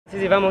This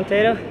is Ivan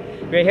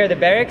Monteiro. We're here at the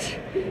Berrics,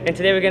 and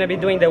today we're going to be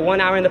doing the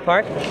 1 hour in the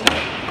park.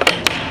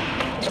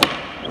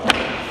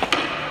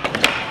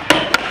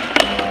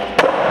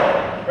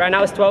 Right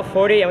now it's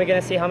 12:40, and we're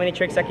going to see how many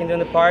tricks I can do in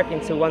the park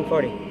into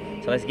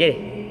 1:40. So let's get it.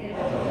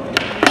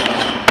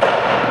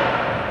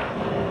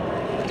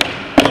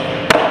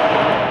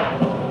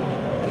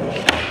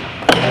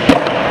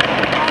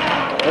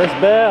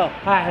 First bell.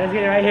 All right, let's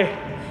get it right here.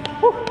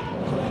 Woo.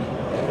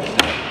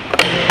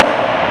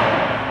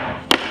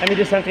 Let me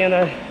do something on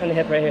the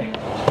hip right here.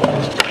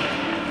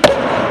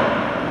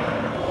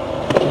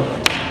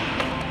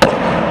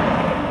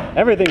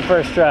 Everything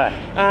first try.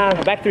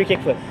 Back 3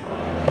 kickflip.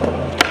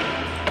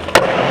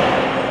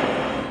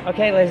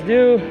 Okay, let's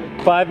do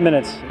 5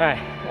 minutes. All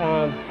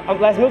right,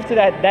 let's move to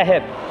that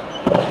hip.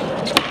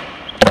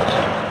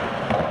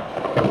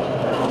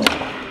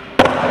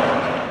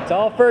 It's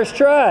all first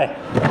try.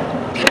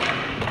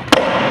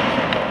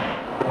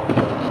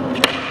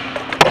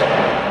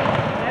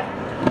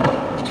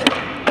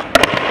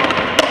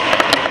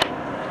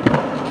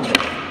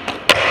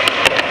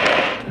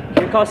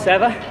 Can you call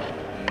Seva?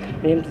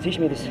 Need him to teach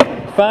me this.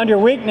 Found your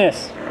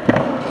weakness.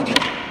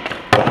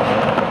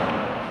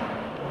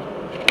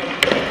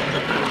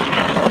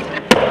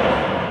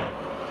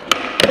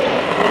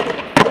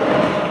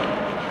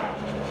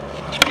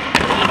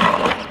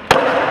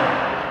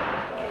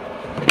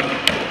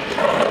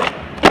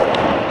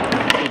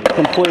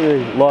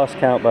 Completely lost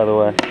count, by the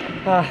way.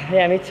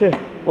 Yeah, me too.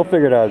 We'll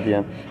figure it out at the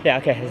end. Yeah,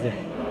 okay, let's do it.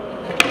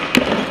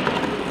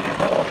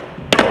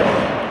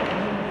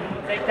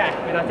 Take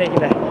that, we're not taking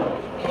that.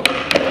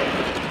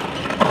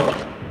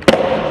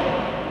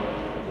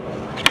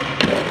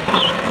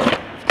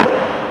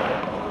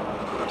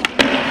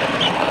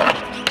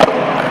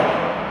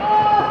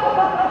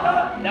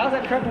 That was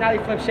a crook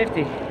 90 flip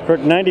shifty.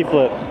 Crook 90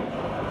 flip.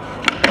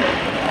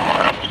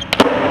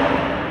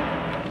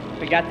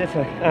 We got this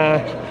one.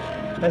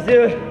 Let's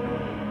do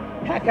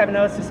hack up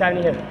nose to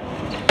 70 here.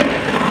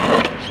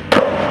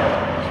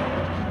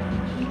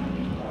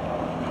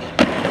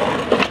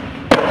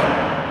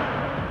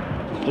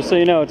 Just so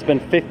you know, it's been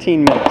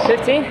 15 minutes.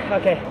 15?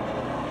 Okay.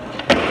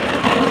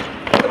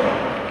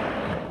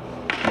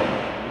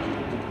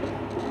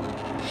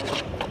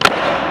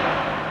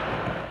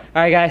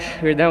 All right, guys,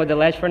 we're done with the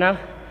ledge for now.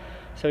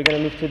 So we're gonna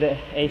move to the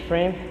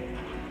A-frame.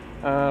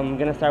 I'm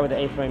gonna start with the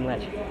A-frame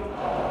ledge.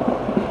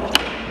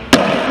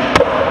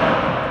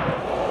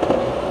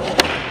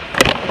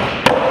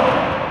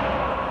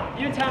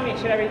 You tell me,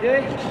 should I redo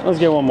it? Let's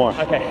get one more.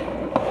 Okay.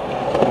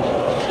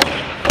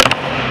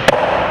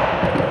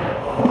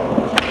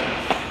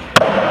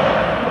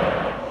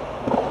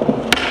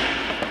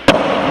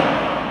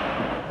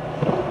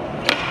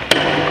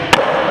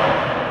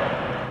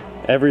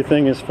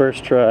 Everything is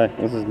first try.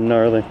 This is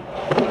gnarly.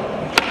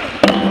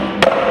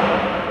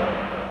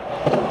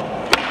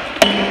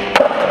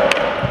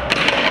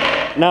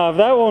 Now, if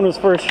that one was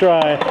first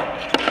try,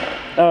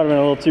 that would have been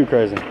a little too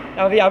crazy.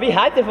 I'll be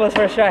hyped if it was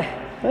first try.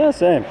 Yeah,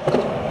 same.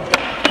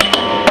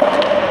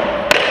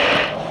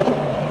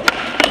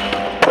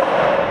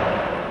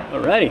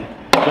 Alrighty.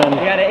 Then We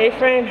got an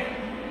A-frame.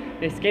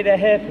 We skate that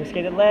hip. We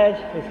skate the ledge.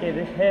 We skate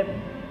this hip.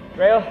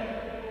 Rail.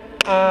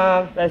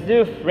 Let's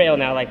do rail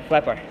now, like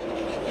flat bar.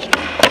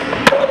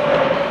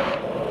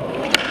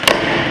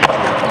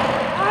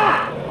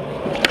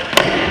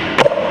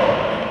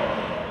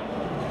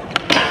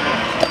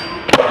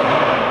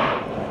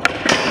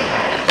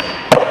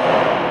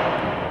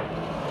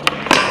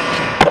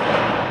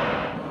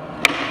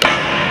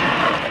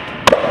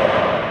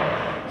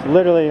 it's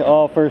literally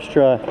all first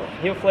try.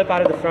 He'll flip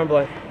out of the front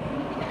blind.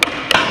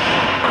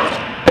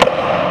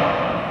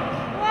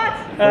 What?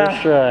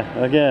 First try.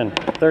 Again,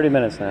 30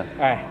 minutes now. All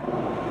right.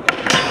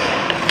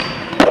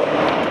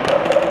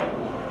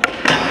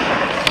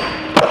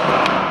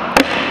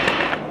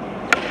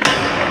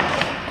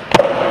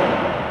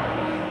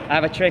 I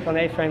have a trick on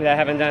A-frame that I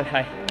haven't done.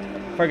 I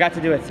forgot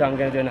to do it, so I'm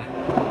gonna do it now.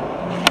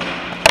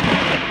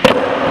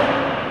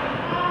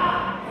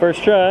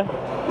 First try.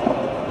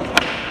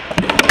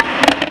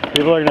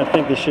 People are gonna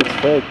think this shit's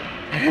fake.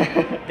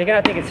 They're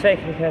gonna think it's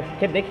fake because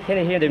can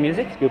they hear the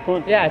music? That's a good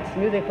point. Yeah, it's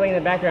music playing in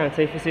the background.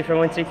 So if you see from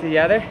one cheek to the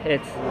other,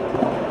 it's...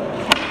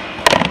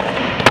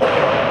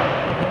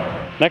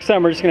 Next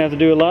time we're just gonna have to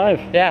do it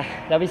live. Yeah,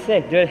 that'd be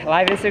sick. Do it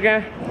live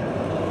Instagram.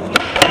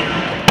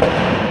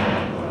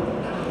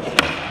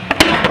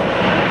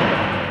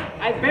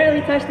 I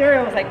barely touched the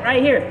area. I was like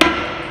right here.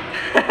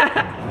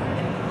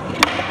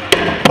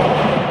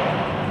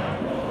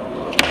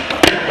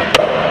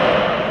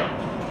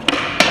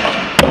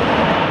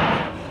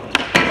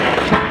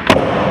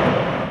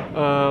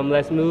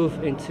 Let's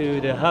move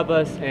into the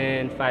hubbas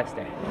and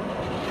 5-stair.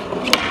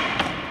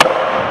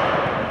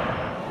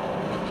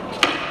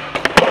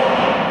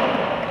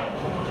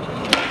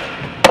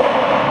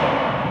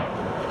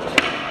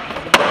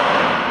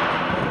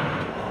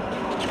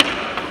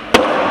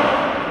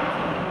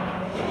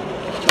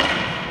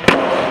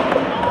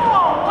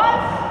 Oh,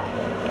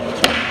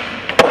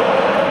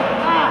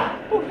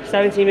 what?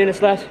 17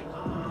 minutes left.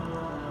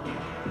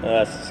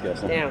 That's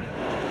disgusting. Damn.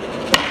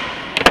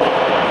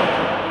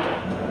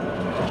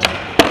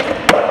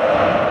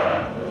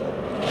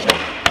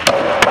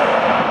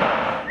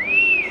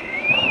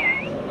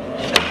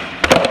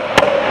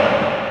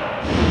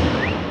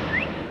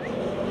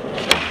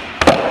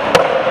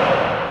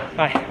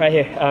 Alright, right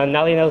here.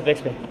 Nollie nose big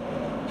spin.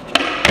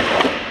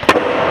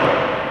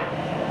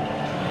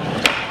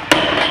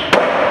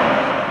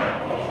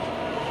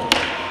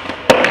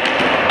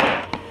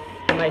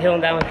 I might hit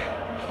on that one.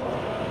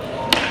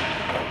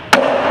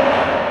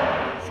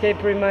 Skate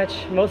pretty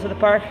much most of the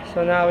park,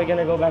 so now we're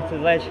gonna go back to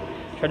the ledge,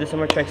 try to do some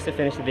more tricks to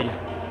finish the video.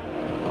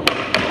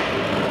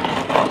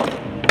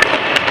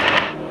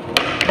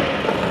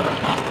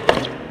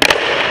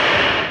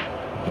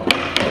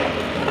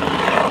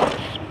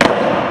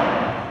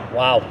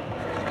 Wow.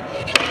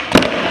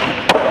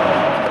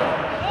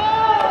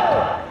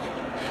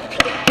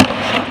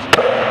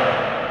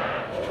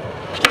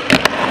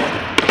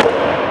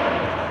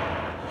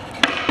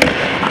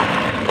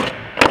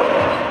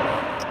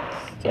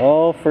 It's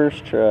all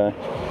first try.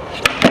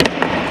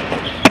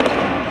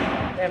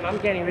 Damn, I'm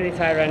getting really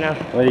tired right now.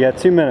 Well, you got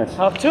 2 minutes.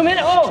 Oh, 2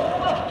 minutes? Oh!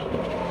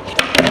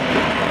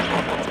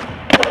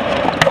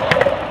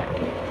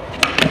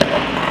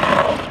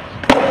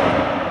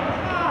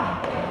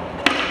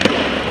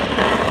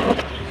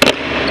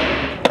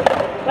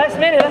 Last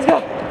minute, let's go.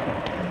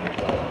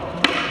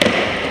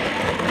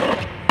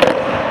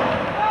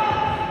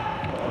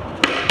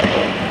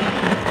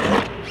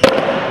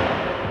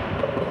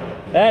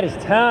 That is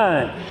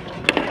time.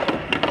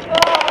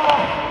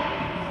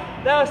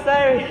 That was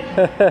tiring.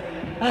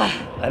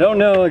 I don't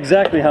know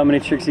exactly how many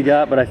tricks you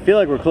got, but I feel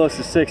like we're close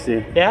to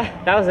 60.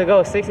 Yeah, that was the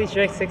goal. 60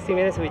 tricks, 60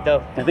 minutes, we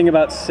dope. I think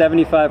about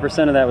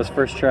 75% of that was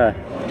first try.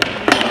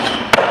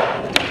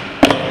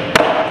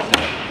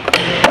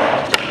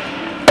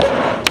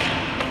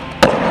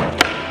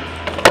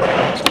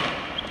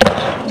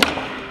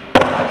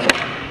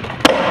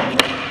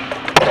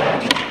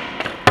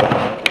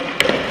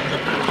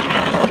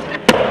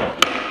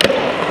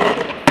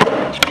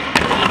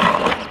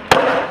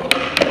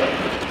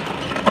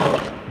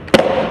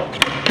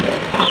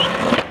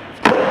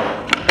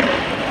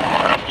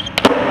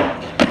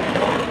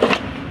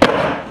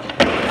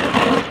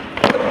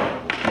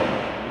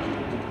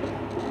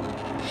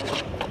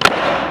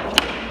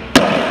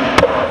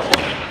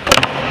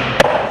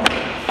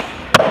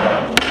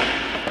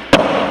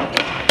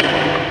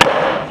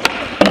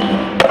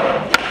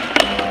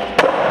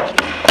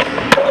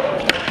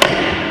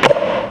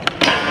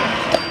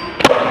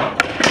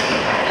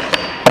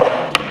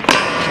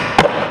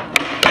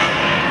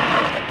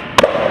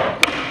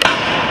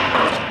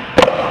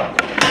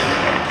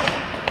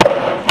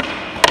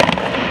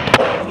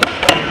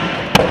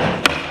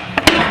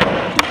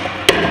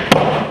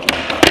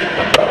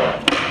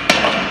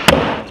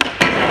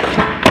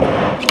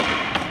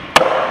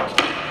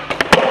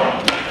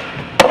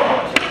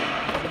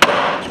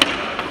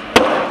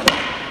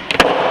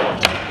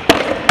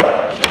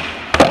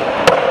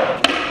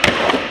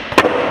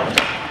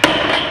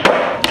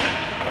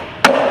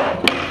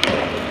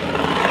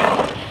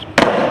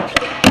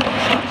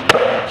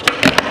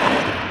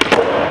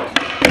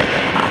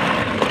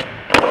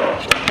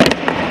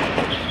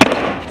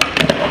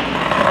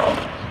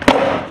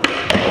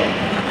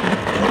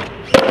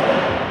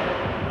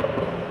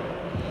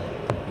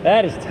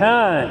 That is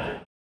time.